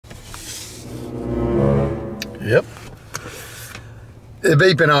Yep. The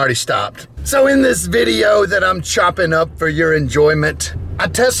beeping already stopped. So in this video that I'm chopping up for your enjoyment, I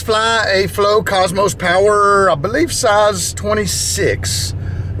test fly a Flow Cosmos Power, I believe size 26.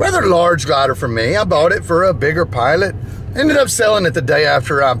 Rather large glider for me. I bought it for a bigger pilot. Ended up selling it the day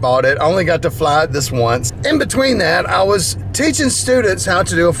after I bought it. I only got to fly it this once. In between that, I was teaching students how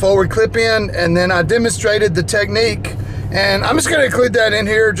to do a forward clip in, and then I demonstrated the technique. And I'm just gonna include that in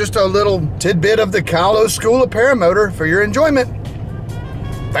here, just a little tidbit of the Kylo School of Paramotor for your enjoyment.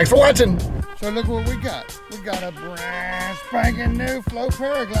 Thanks for watching. So look what we got. We got a brand spanking new Flow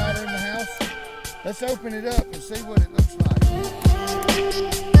Paraglider in the house. Let's open it up and see what it looks like.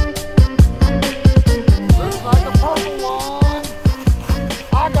 Looks like a purple one.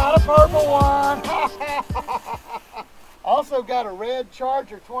 I got a purple one. Also got a red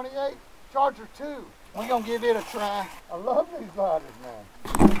Charger 28, Charger 2. We're gonna give it a try. I love these gliders,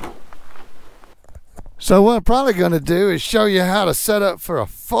 man. So what I'm probably gonna do is show you how to set up for a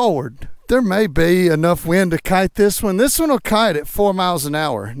forward. There may be enough wind to kite this one. This one will kite at 4 miles an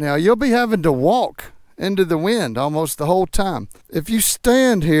hour. Now you'll be having to walk into the wind almost the whole time. If you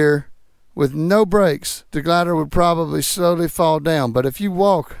stand here with no brakes, the glider would probably slowly fall down. But if you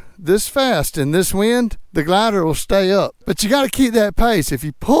walk this fast in this wind, the glider will stay up. But you got to keep that pace. If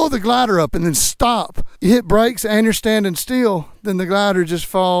you pull the glider up and then stop, you hit brakes and you're standing still, then the glider just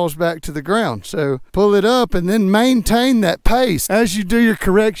falls back to the ground. So pull it up and then maintain that pace as you do your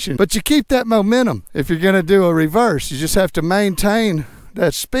correction. But you keep that momentum. If you're going to do a reverse, you just have to maintain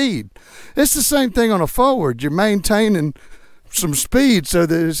that speed. It's the same thing on a forward. You're maintaining some speed so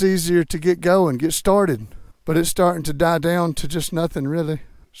that it's easier to get going, get started. But it's starting to die down to just nothing really.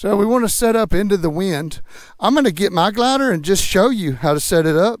 So we want to set up into the wind. I'm going to get my glider and just show you how to set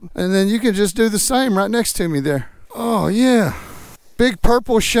it up. And then you can just do the same right next to me there. Oh yeah. Big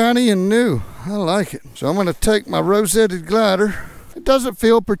purple, shiny and new. I like it. So I'm going to take my rosetted glider. It doesn't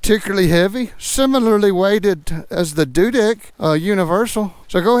feel particularly heavy. Similarly weighted as the Dudek Universal.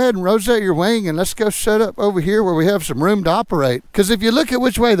 So go ahead and rosette your wing and let's go set up over here where we have some room to operate. Because if you look at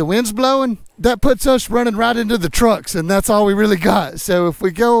which way the wind's blowing, that puts us running right into the trucks and that's all we really got. So if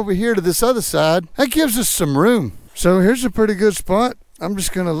we go over here to this other side, that gives us some room. So here's a pretty good spot. I'm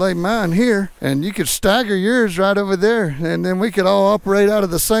just going to lay mine here and you could stagger yours right over there and then we could all operate out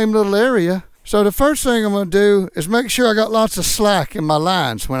of the same little area. So the first thing I'm going to do is make sure I got lots of slack in my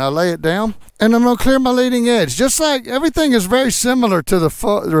lines when I lay it down. And I'm going to clear my leading edge. Just like everything is very similar to the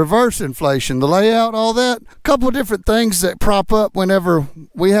reverse inflation, the layout, all that. A couple of different things that prop up whenever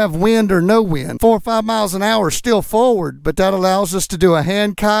we have wind or no wind. 4 or 5 miles an hour still forward, but that allows us to do a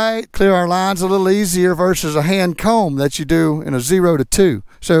hand kite, clear our lines a little easier versus a hand comb that you do in a 0 to 2.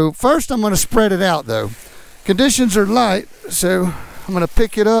 So first I'm going to spread it out though. Conditions are light, so I'm going to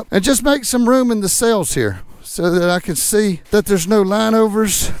pick it up and just make some room in the sails here so that I can see that there's no line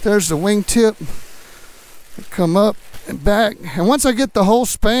overs. There's the wingtip. Come up and back. And once I get the whole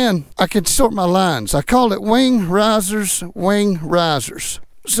span, I can sort my lines. I call it wing risers, wing risers.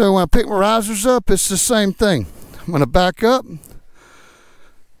 So when I pick my risers up, it's the same thing. I'm going to back up.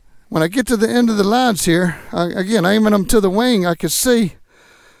 When I get to the end of the lines here, again, aiming them to the wing, I can see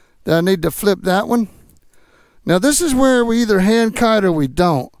that I need to flip that one. Now this is where we either hand kite or we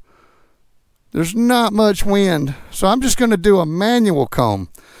don't. There's not much wind, so I'm just going to do a manual comb.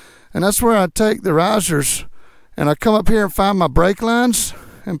 And that's where I take the risers and I come up here and find my brake lines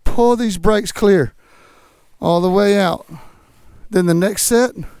and pull these brakes clear all the way out. Then the next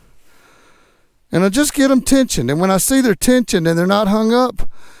set, and I just get them tensioned. And when I see they're tensioned and they're not hung up,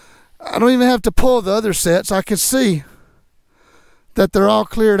 I don't even have to pull the other sets. I can see that they're all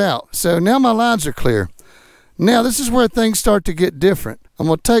cleared out. So now my lines are clear. Now this is where things start to get different. I'm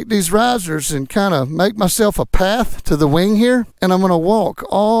going to take these risers and kind of make myself a path to the wing here. And I'm going to walk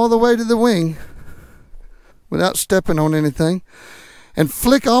all the way to the wing without stepping on anything. And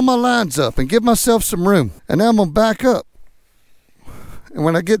flick all my lines up and give myself some room. And now I'm going to back up. And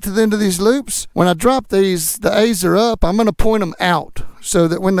when I get to the end of these loops, when I drop these, the A's are up, I'm going to point them out so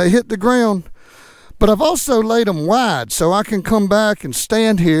that when they hit the ground, but I've also laid them wide so I can come back and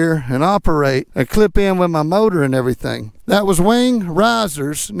stand here and operate and clip in with my motor and everything. That was wing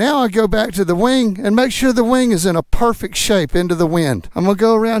risers. Now I go back to the wing and make sure the wing is in a perfect shape into the wind. I'm going to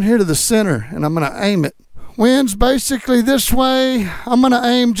go around here to the center and I'm going to aim it. Wind's basically this way. I'm going to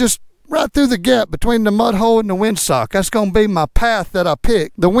aim just right through the gap between the mud hole and the windsock. That's going to be my path that I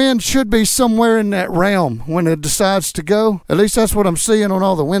pick. The wind should be somewhere in that realm when it decides to go. At least that's what I'm seeing on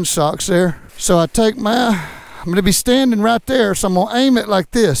all the windsocks there. So I take I'm going to be standing right there, so I'm going to aim it like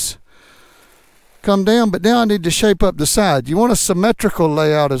this. Come down, but now I need to shape up the side. You want a symmetrical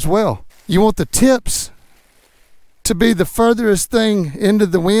layout as well. You want the tips to be the furthest thing into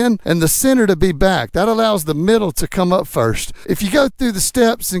the wind and the center to be back. That allows the middle to come up first. If you go through the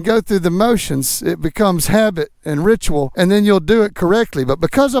steps and go through the motions, it becomes habit and ritual, and then you'll do it correctly. But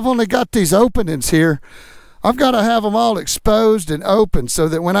because I've only got these openings here, I've got to have them all exposed and open so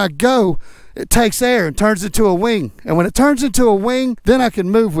that when I go, it takes air and turns into a wing. And when it turns into a wing, then I can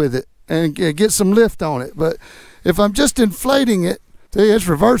move with it and get some lift on it. But if I'm just inflating it, see, it's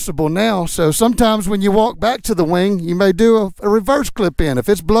reversible now. So sometimes when you walk back to the wing, you may do a reverse clip in. If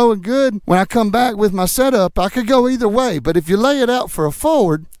it's blowing good, when I come back with my setup, I could go either way. But if you lay it out for a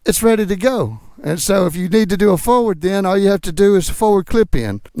forward, it's ready to go. And so if you need to do a forward, then all you have to do is a forward clip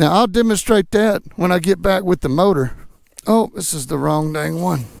in. Now I'll demonstrate that when I get back with the motor. Oh, this is the wrong dang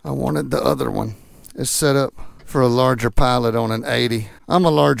one. I wanted the other one. It's set up for a larger pilot on an 80. I'm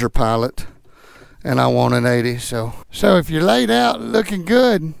a larger pilot and I want an 80. So if you're laid out looking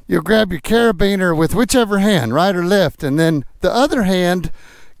good, you'll grab your carabiner with whichever hand, right or left, and then the other hand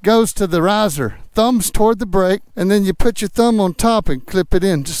goes to the riser, thumbs toward the brake, and then you put your thumb on top and clip it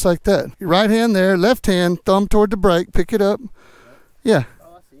in just like that. Your right hand there, left hand, thumb toward the brake, pick it up. Yeah.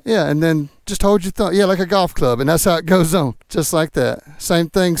 Yeah, and then just hold your thumb. Yeah, like a golf club, and that's how it goes on. Just like that. Same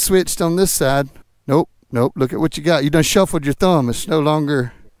thing switched on this side. Nope. Look at what you got. You done shuffled your thumb. It's no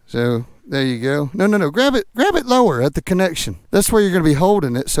longer. So there you go. No. Grab it lower at the connection. That's where you're going to be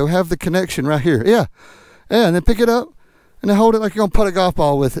holding it. So have the connection right here. Yeah, and then pick it up, and then hold it like you're going to put a golf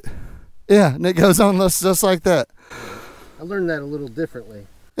ball with it. Yeah, and it goes on just like that. I learned that a little differently.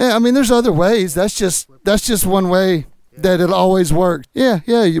 Yeah, I mean, there's other ways. That's just one way that it'll always work. Yeah,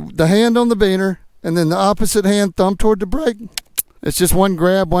 the hand on the beaner, and then the opposite hand, thumb toward the brake. It's just one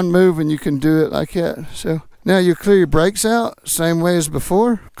grab, one move, and you can do it like that. So now you clear your brakes out, same way as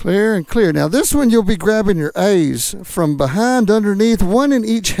before. Clear and clear. Now this one you'll be grabbing your A's from behind, underneath, one in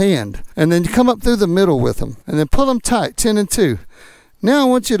each hand, and then you come up through the middle with them, and then pull them tight, 10 and 2. Now I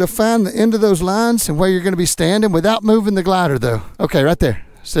want you to find the end of those lines and where you're going to be standing without moving the glider though. Okay, right there.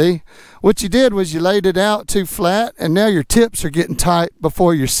 See? What you did was you laid it out too flat, and now your tips are getting tight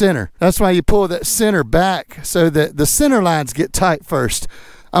before your center. That's why you pull that center back so that the center lines get tight first.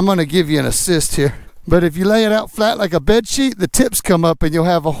 I'm going to give you an assist here. But if you lay it out flat like a bed sheet, the tips come up and you'll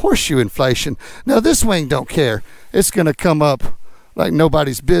have a horseshoe inflation. Now this wing don't care. It's going to come up like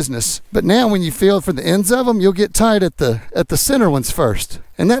nobody's business. But now when you feel for the ends of them, you'll get tight at the center ones first.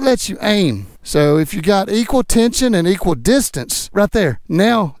 And that lets you aim. So if you got equal tension and equal distance right there,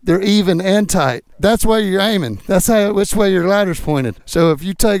 now they're even and tight. That's where you're aiming. That's which way your glider's pointed. So if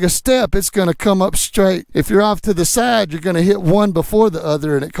you take a step, it's going to come up straight. If you're off to the side, you're going to hit one before the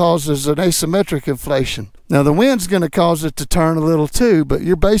other, and it causes an asymmetric inflation. Now the wind's going to cause it to turn a little too, but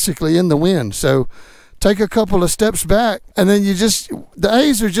you're basically in the wind. So take a couple of steps back, and then the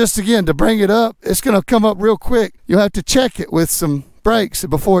A's are just, again, to bring it up. It's going to come up real quick. You'll have to check it with some brakes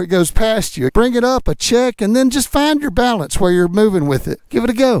before it goes past you. Bring it up, a check, and then just find your balance where you're moving with it. Give it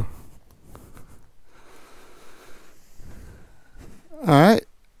a go. All right.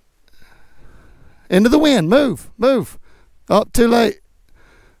 Into the wind. Move. Oh, too late.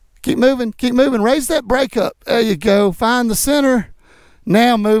 Keep moving. Raise that brake up. There you go. Find the center.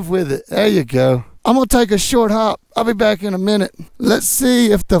 Now move with it. There you go. I'm going to take a short hop. I'll be back in a minute. Let's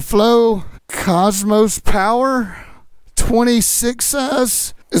see if the Flow Cosmos Power 26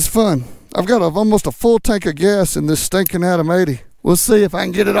 size is fun. I've got almost a full tank of gas in this stinking Atom 80. We'll see if I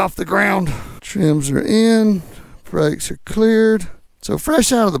can get it off the ground. Trims are in. Brakes are cleared. So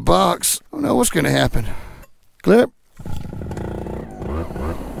fresh out of the box. I don't know what's going to happen. Clip.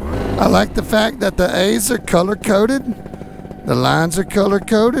 I like the fact that the A's are color-coded. The lines are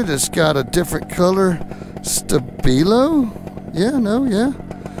color-coded. It's got a different color stabilo. Yeah.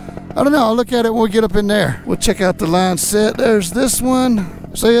 I don't know. I'll look at it when we get up in there. We'll check out the line set. There's this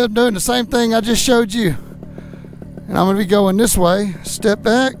one. See, I'm doing the same thing I just showed you. And I'm going to be going this way. Step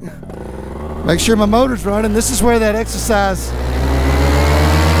back. Make sure my motor's running. This is where that exercise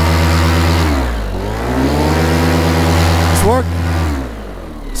is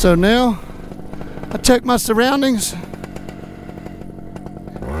working. So now I check my surroundings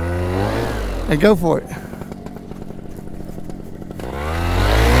and go for it.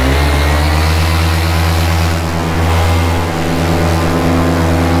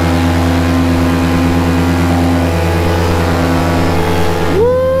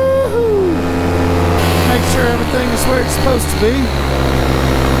 Where it's supposed to be.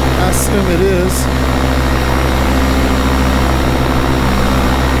 I assume it is.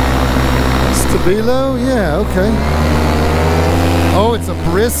 Stabilo? Yeah, okay. Oh, it's a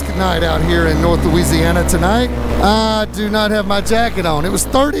brisk night out here in North Louisiana tonight. I do not have my jacket on. It was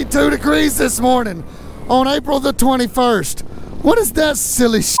 32 degrees this morning on April the 21st. What is that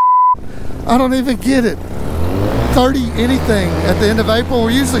silly shit? I don't even get it. 30 anything at the end of April.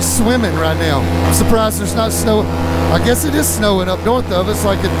 We're usually swimming right now. I'm surprised there's not snow. I guess it is snowing up north of us,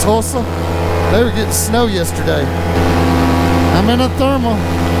 like in Tulsa. They were getting snow yesterday. I'm in a thermal.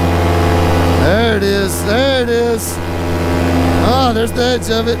 There it is. There it is. Oh, there's the edge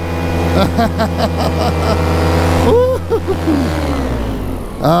of it.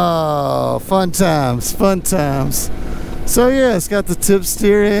 Oh, fun times, fun times. So yeah, it's got the tip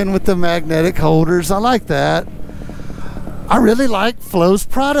steer in with the magnetic holders. I like that. I really like Flo's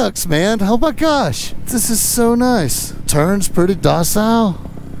products, man. Oh my gosh, this is so nice. Turns pretty docile.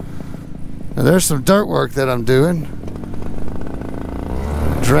 Now there's some dirt work that I'm doing.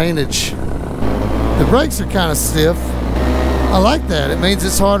 Drainage. The brakes are kind of stiff. I like that. It means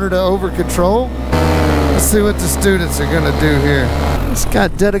it's harder to over control. Let's see what the students are gonna do here. It's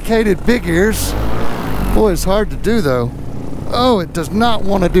got dedicated big ears. Boy, it's hard to do though. Oh, it does not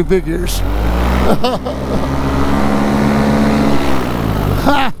want to do big ears.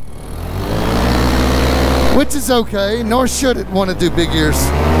 Ha! Which is okay, nor should it want to do big ears.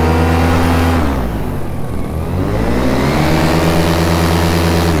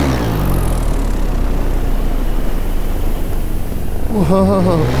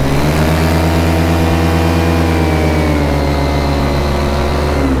 Whoa.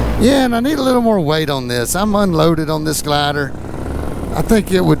 Yeah, and I need a little more weight on this. I'm unloaded on this glider. I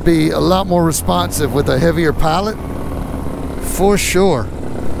think it would be a lot more responsive with a heavier pilot, for sure.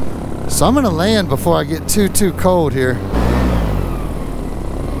 So I'm gonna land before I get too cold here.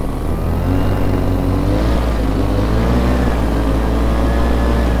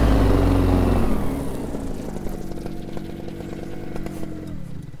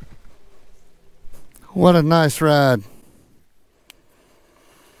 What a nice ride.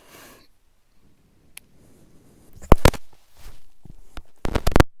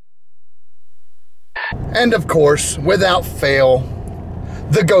 And of course, without fail,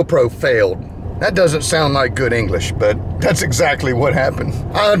 the GoPro failed. That doesn't sound like good English, but that's exactly what happened.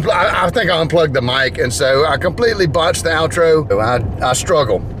 I think I unplugged the mic, and so I completely botched the outro. I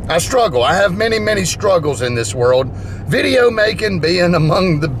struggle. I have many struggles in this world. Video making being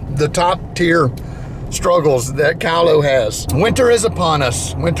among the top tier struggles that Kylo has. Winter is upon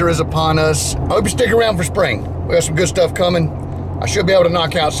us. Winter is upon us. I hope you stick around for spring. We got some good stuff coming. I should be able to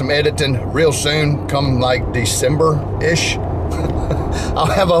knock out some editing real soon, come like December-ish. I'll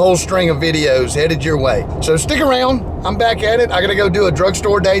have a whole string of videos headed your way. So stick around, I'm back at it. I gotta go do a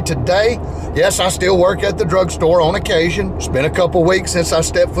drugstore day today. Yes, I still work at the drugstore on occasion. It's been a couple weeks since I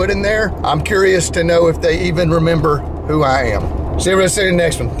stepped foot in there. I'm curious to know if they even remember who I am. See you real soon in the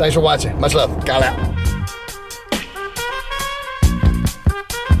next one. Thanks for watching. Much love. Kyle out.